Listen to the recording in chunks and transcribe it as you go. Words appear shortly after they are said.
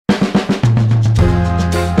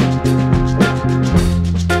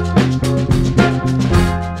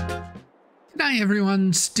Hey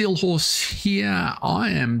everyone, Steel Horse here. I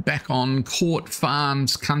am back on Court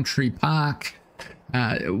Farms Country Park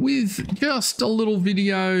with just a little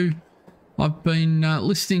video. I've been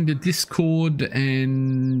listening to Discord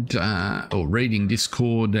and or reading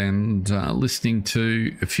Discord and listening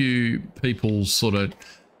to a few people sort of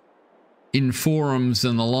in forums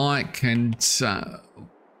and the like, and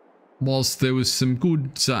whilst there was some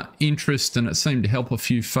good interest and it seemed to help a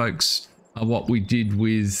few folks what we did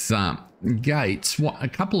with gates, a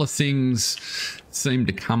couple of things seem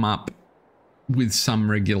to come up with some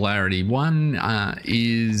regularity. One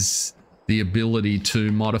is the ability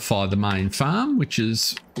to modify the main farm, which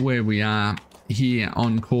is where we are here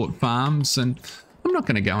on Court Farms, and I'm not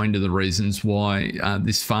going to go into the reasons why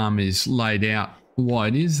this farm is laid out why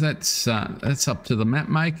it is. That's up to the map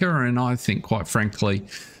maker, and I think quite frankly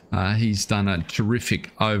he's done a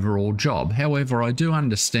terrific overall job. However, I do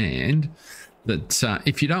understand that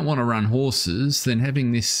if you don't want to run horses, then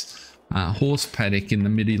having this horse paddock in the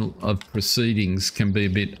middle of proceedings can be a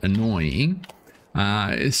bit annoying.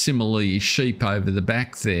 Similarly, sheep over the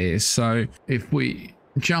back there. So if we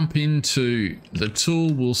jump into the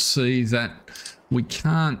tool, we'll see that we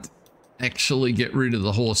can't actually get rid of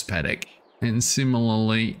the horse paddock. And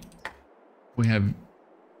similarly,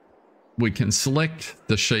 we can select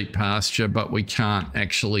the sheep pasture, but we can't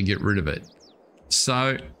actually get rid of it.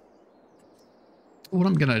 So what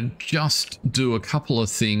I'm going to just do a couple of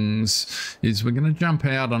things is we're going to jump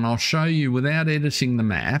out and I'll show you without editing the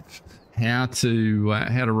map how to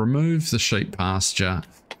remove the sheep pasture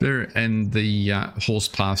and the horse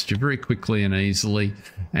pasture very quickly and easily,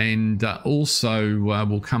 and also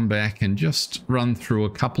we'll come back and just run through a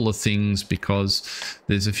couple of things because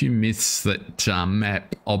there's a few myths that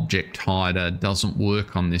map object hider doesn't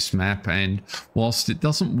work on this map, and whilst it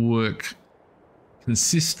doesn't work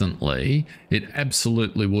consistently, it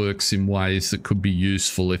absolutely works in ways that could be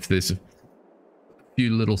useful if there's a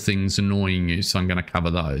few little things annoying you. So I'm going to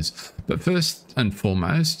cover those, but first and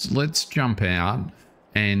foremost, let's jump out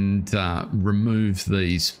and remove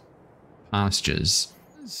these pastures.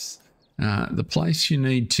 The place you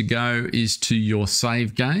need to go is to your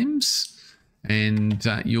save games, and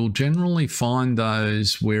you'll generally find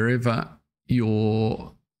those wherever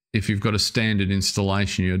if you've got a standard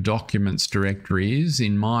installation, your documents directory is.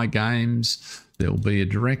 In My Games, there'll be a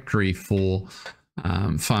directory for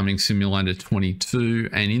Farming Simulator 22,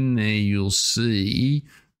 and in there you'll see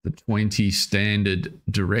the 20 standard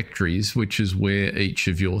directories, which is where each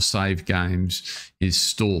of your save games is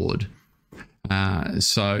stored.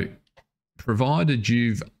 So provided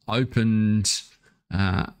you've opened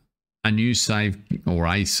a new save or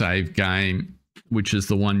a save game, which is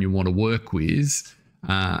the one you want to work with,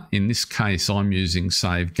 in this case I'm using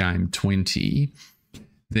save game 20,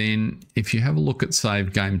 then if you have a look at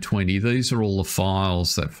save game 20, these are all the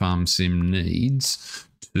files that FarmSim needs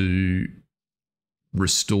to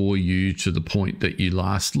restore you to the point that you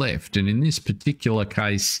last left. And in this particular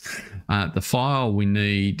case, the file we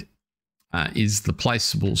need is the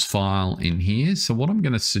placeables file in here. So what I'm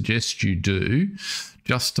going to suggest you do,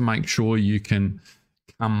 just to make sure you can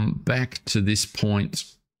come back to this point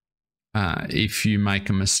if you make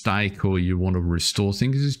a mistake or you want to restore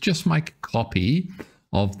things, is just make a copy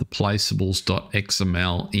of the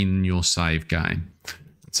placeables.xml in your save game.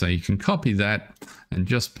 So you can copy that and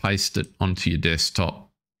just paste it onto your desktop,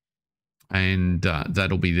 and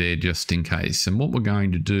that'll be there just in case. And what we're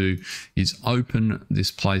going to do is open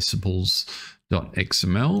this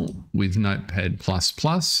placeables.xml with Notepad++,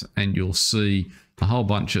 and you'll see a whole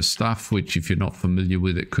bunch of stuff, which if you're not familiar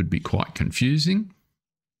with it could be quite confusing.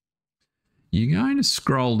 You're going to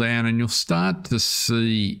scroll down and you'll start to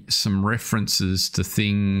see some references to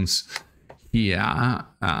things here.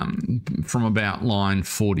 From about line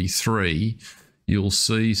 43, you'll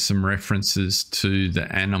see some references to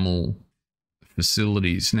the animal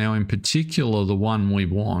facilities. Now, in particular, the one we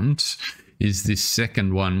want is this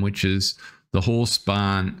second one, which is the horse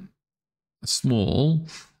barn small,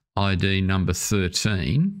 ID number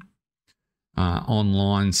 13, on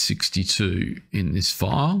line 62 in this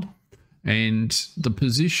file. And the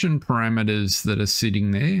position parameters that are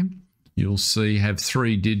sitting there, you'll see have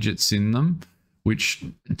 3 digits in them, which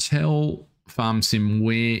tell FarmSim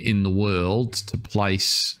where in the world to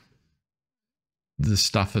place the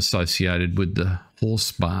stuff associated with the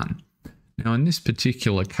horse barn. Now, in this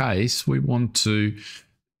particular case, we want to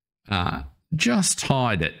just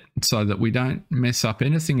hide it so that we don't mess up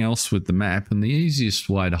anything else with the map. And the easiest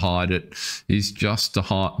way to hide it is just to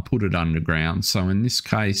put it underground. So in this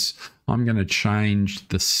case, I'm going to change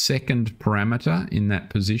the second parameter in that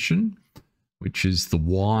position, which is the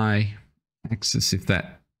Y axis, if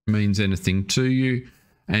that means anything to you.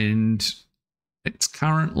 And it's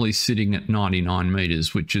currently sitting at 99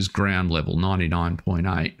 meters, which is ground level,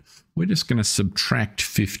 99.8. We're just going to subtract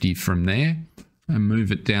 50 from there and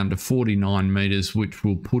move it down to 49 meters, which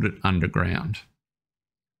will put it underground.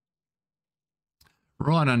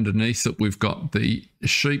 Right underneath it, we've got the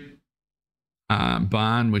sheep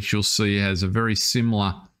barn, which you'll see has a very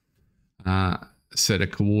similar set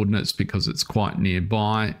of coordinates because it's quite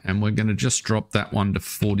nearby, and we're going to just drop that one to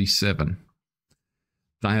 47.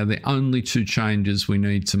 They are the only two changes we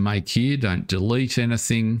need to make here. Don't delete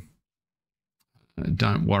anything.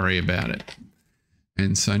 Don't worry about it.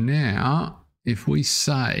 And so now, if we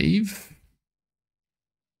save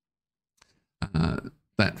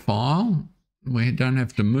that file, we don't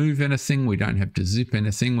have to move anything. We don't have to zip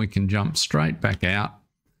anything. We can jump straight back out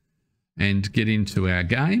and get into our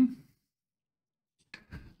game.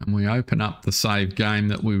 And we open up the save game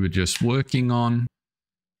that we were just working on.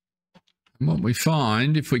 And what we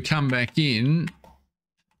find, if we come back in,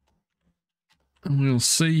 and we'll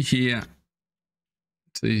see here,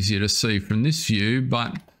 it's easier to see from this view,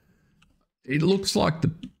 but it looks like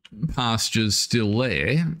the pasture's still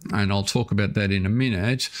there, and I'll talk about that in a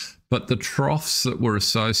minute, but the troughs that were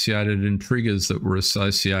associated and triggers that were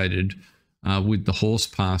associated with the horse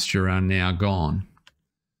pasture are now gone.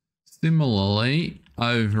 Similarly,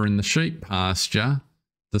 over in the sheep pasture,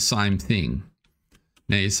 the same thing.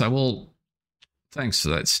 Now you say, well, thanks for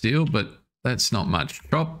that, Steel, but that's not much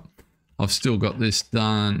chop. I've still got this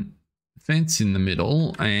darn fence in the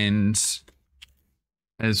middle, and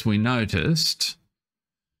as we noticed,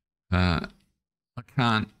 I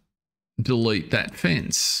can't delete that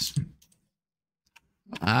fence.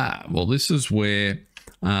 Well, this is where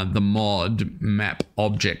the mod map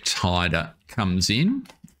object hider comes in,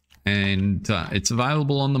 and it's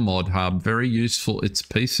available on the mod hub. Very useful. It's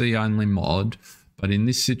PC only mod, but in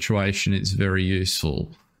this situation it's very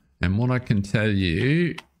useful. And what I can tell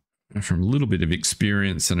you from a little bit of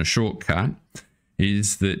experience and a shortcut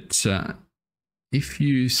is that if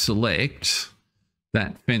you select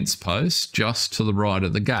that fence post just to the right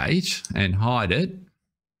of the gate and hide it,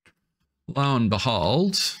 lo and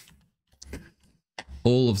behold,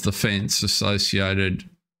 all of the fence associated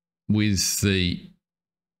with the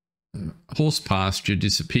horse pasture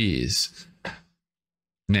disappears.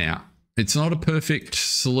 Now, it's not a perfect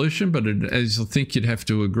solution, but it, as I think you'd have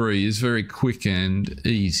to agree, is very quick and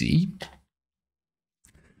easy.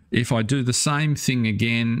 If I do the same thing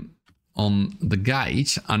again on the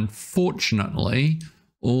gate, unfortunately,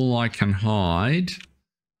 all I can hide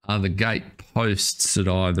are the gate posts at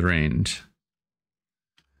either end.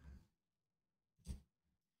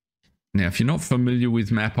 Now, if you're not familiar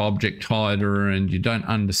with Map Object Hider and you don't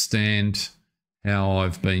understand how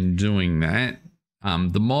I've been doing that,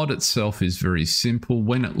 the mod itself is very simple.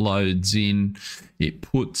 When it loads in, it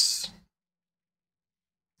puts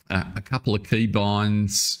a couple of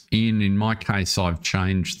keybinds in. In my case, I've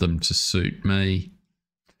changed them to suit me.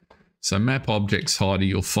 So Map Objects Hider,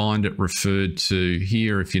 you'll find it referred to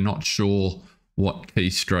here. If you're not sure what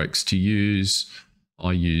keystrokes to use,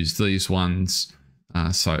 I use these ones.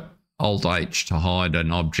 So Alt-H to hide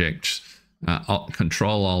an object.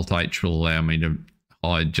 Control-Alt-H will allow me to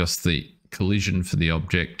hide just the collision for the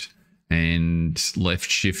object, and left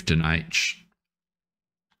shift and H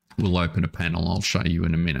will open a panel I'll show you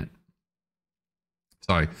in a minute.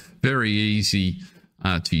 So very easy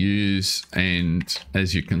to use, and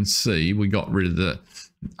as you can see, we got rid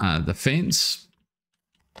of the fence.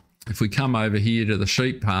 If we come over here to the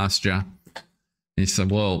sheep pasture, you say,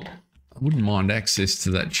 well, I wouldn't mind access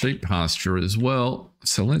to that sheep pasture as well.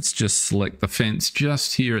 So let's just select the fence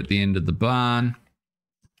just here at the end of the barn.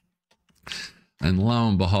 And lo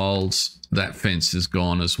and behold, that fence is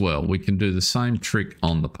gone as well. We can do the same trick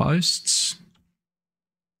on the posts.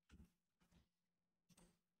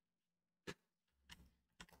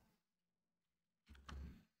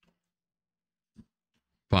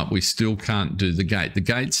 But we still can't do the gate. The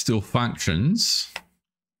gate still functions.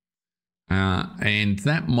 And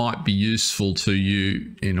that might be useful to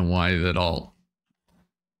you in a way that I'll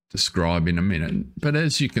describe in a minute. But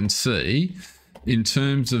as you can see, in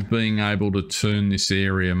terms of being able to turn this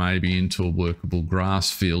area maybe into a workable grass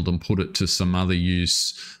field and put it to some other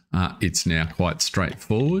use, it's now quite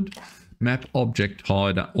straightforward. Map Object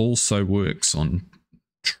Hider also works on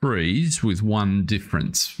trees with one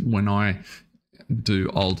difference. When I do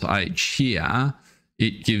Alt-H here,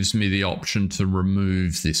 it gives me the option to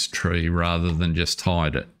remove this tree rather than just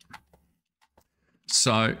hide it.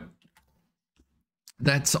 So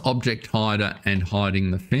that's Object Hider and hiding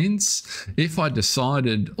the fence. If I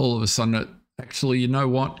decided all of a sudden, actually, you know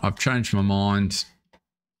what? I've changed my mind.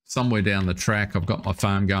 somewhere down the track, I've got my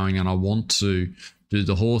farm going and I want to do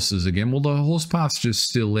the horses again. Well, the horse pasture's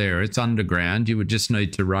still there. It's underground. You would just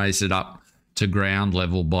need to raise it up to ground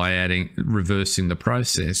level by reversing the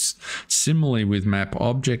process. Similarly with map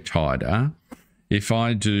object hider, if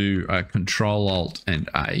I do a Control Alt and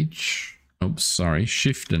H, oops, sorry,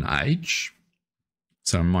 Shift and H.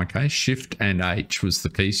 So in my case, Shift and H was the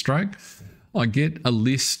keystroke. I get a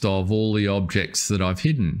list of all the objects that I've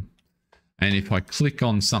hidden. And if I click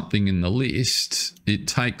on something in the list, it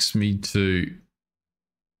takes me to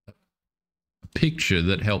a picture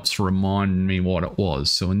that helps remind me what it was.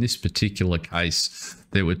 So in this particular case,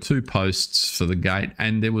 there were 2 posts for the gate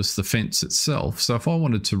and there was the fence itself. So if I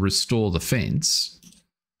wanted to restore the fence,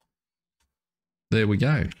 there we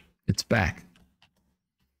go. It's back.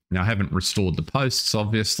 Now I haven't restored the posts,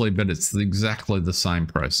 obviously, but it's exactly the same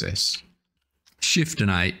process. Shift and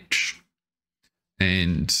H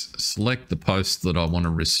and select the post that I want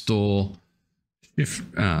to restore.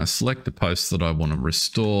 Select the post that I want to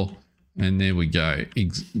restore. And there we go.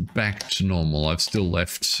 Back to normal. I've still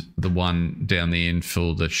left the one down the end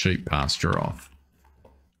for the sheep pasture off.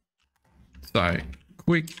 So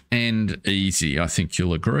quick and easy, I think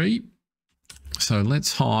you'll agree. So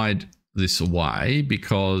let's hide this away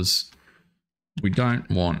because we don't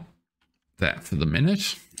want that for the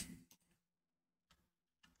minute.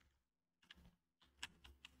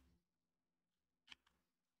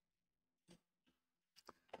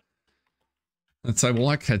 I'd say, well,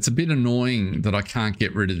 okay, it's a bit annoying that I can't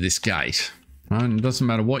get rid of this gate. Right? And it doesn't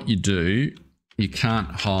matter what you do, you can't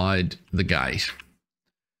hide the gate.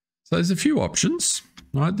 So there's a few options,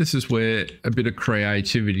 right? This is where a bit of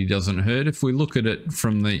creativity doesn't hurt. If we look at it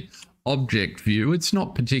from the object view, it's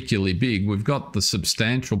not particularly big. We've got the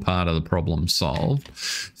substantial part of the problem solved.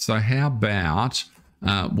 So how about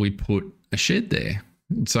we put a shed there?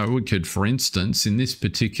 So we could, for instance, in this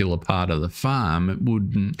particular part of the farm, it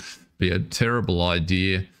wouldn't be a terrible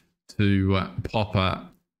idea to pop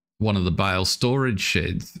one of the bale storage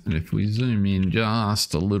sheds. And if we zoom in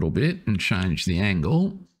just a little bit and change the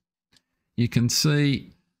angle, you can see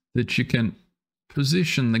that you can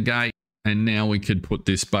position the gate, and now we could put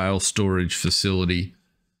this bale storage facility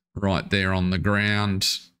right there on the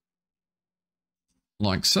ground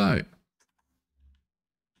like so.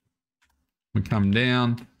 We come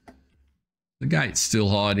down, the gate's still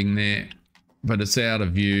hiding there, but it's out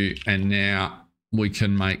of view, and now we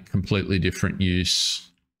can make completely different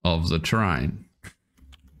use of the terrain.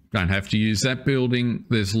 Don't have to use that building.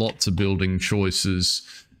 There's lots of building choices.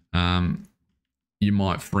 You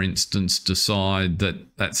might, for instance, decide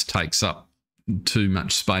that that takes up too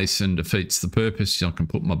much space and defeats the purpose. I can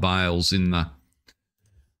put my bales in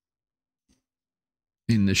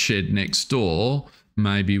the shed next door.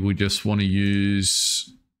 Maybe we just want to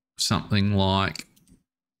use something like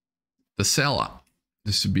the cellar.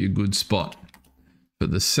 This would be a good spot for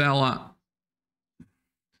the cellar.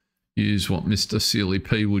 Use what Mr. Sealy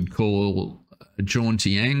P would call a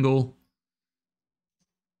jaunty angle.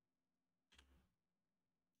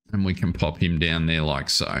 And we can pop him down there like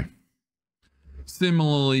so.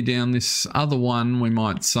 Similarly, down this other one, we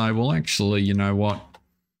might say, well, actually, you know what?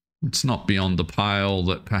 It's not beyond the pale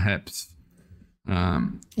that perhaps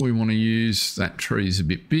we want to use that tree's a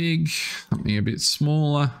bit big, something a bit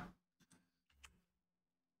smaller.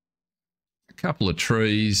 A couple of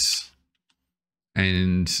trees,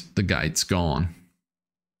 and the gate's gone.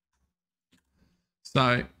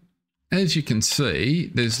 So, as you can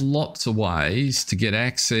see, there's lots of ways to get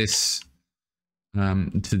access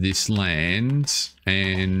to this land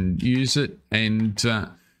and use it. And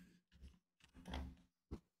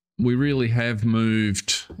we really have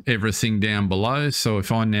moved everything down below. So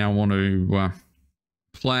if I now want to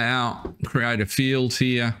plough, create a field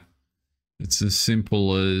here, it's as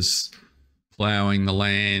simple as ploughing the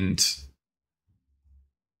land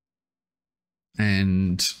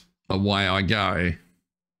and away I go.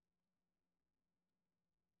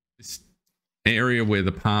 This area where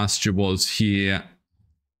the pasture was here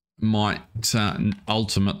might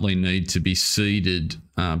ultimately need to be seeded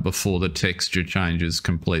before the texture changes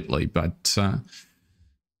completely, but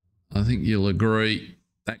I think you'll agree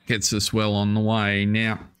that gets us well on the way.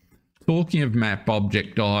 Now, talking of map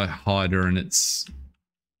object hider and its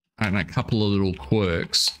and a couple of little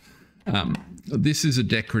quirks, this is a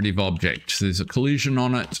decorative object. There's a collision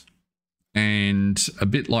on it. And a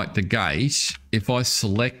bit like the gate, if I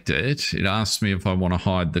select it, it asks me if I want to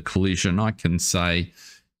hide the collision. I can say,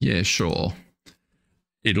 yeah, sure.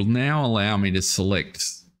 It'll now allow me to select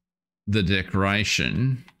the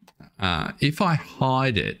decoration. If I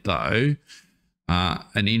hide it, though,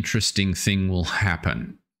 an interesting thing will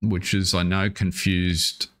happen, which is, I know,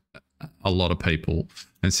 confused a lot of people.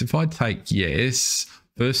 And so if I take yes,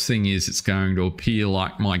 first thing is it's going to appear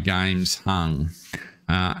like my game's hung,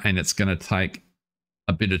 and it's going to take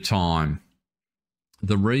a bit of time.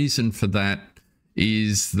 The reason for that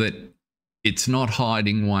is that it's not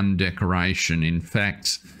hiding one decoration. In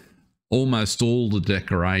fact, almost all the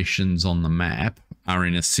decorations on the map are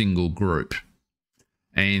in a single group.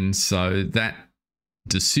 And so that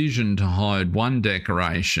decision to hide one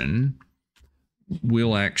decoration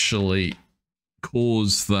will actually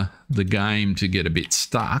cause the game to get a bit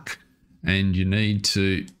stuck, and you need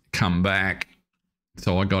to come back.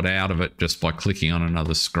 So I got out of it just by clicking on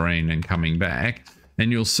another screen and coming back.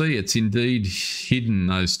 And you'll see it's indeed hidden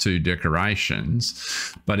those two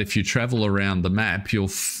decorations. But if you travel around the map,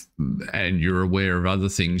 and you're aware of other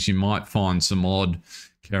things, you might find some odd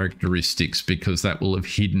characteristics because that will have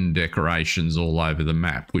hidden decorations all over the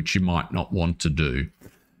map, which you might not want to do.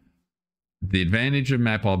 The advantage of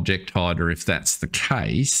Map Object Hider, if that's the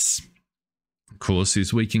case, of course,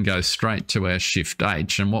 is we can go straight to our Shift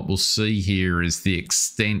H, and what we'll see here is the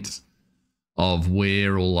extent of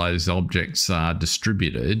where all those objects are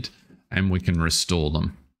distributed, and we can restore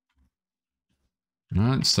them. All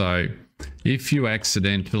right, so if you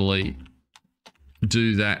accidentally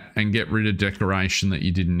do that and get rid of decoration that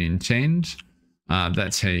you didn't intend,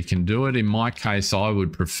 that's how you can do it. In my case, I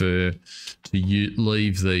would prefer to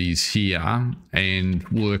leave these here and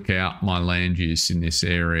work out my land use in this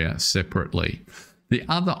area separately. The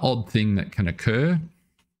other odd thing that can occur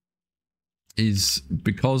is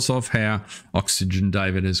because of how Oxygen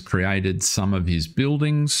David has created some of his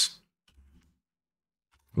buildings.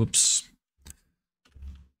 Oops.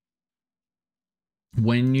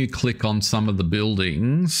 When you click on some of the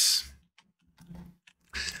buildings,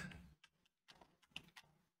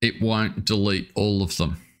 it won't delete all of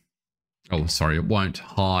them. Oh, sorry, it won't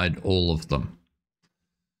hide all of them.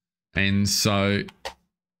 And so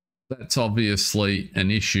that's obviously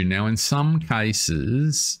an issue. Now, in some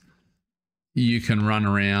cases, you can run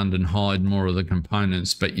around and hide more of the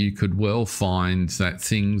components, but you could well find that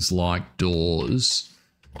things like doors,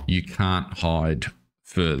 you can't hide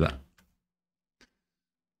further.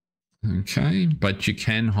 Okay, but you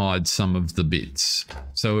can hide some of the bits.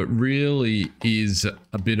 So it really is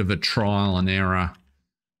a bit of a trial and error.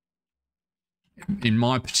 In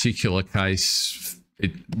my particular case,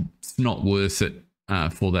 it's not worth it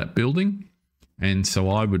for that building. And so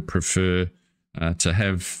I would prefer to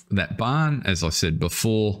have that barn. As I said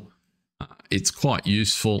before, it's quite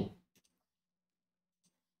useful.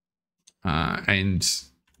 And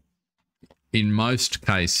in most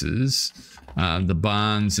cases, the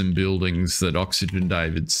barns and buildings that Oxygen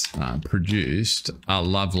David's produced are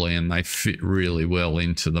lovely, and they fit really well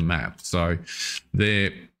into the map. So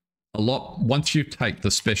they're a lot, once you take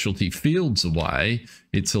the specialty fields away,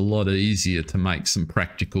 it's a lot easier to make some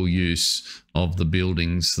practical use of the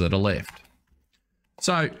buildings that are left.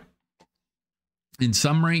 So in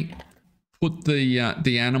summary, put the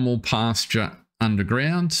animal pasture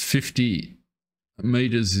underground. 50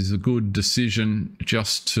 meters is a good decision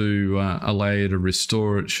just to allow you to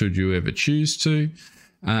restore it should you ever choose to,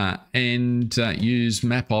 and use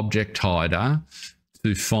Map Object Hider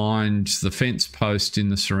to find the fence post in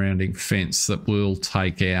the surrounding fence that will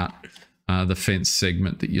take out the fence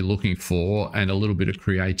segment that you're looking for, and a little bit of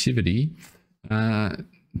creativity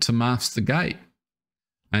to mask the gate.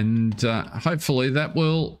 And hopefully that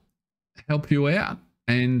will help you out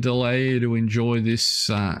and allow you to enjoy this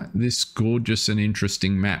this gorgeous and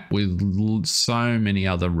interesting map with so many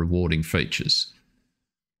other rewarding features.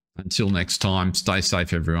 Until next time, stay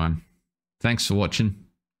safe, everyone. Thanks for watching.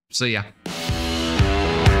 See ya.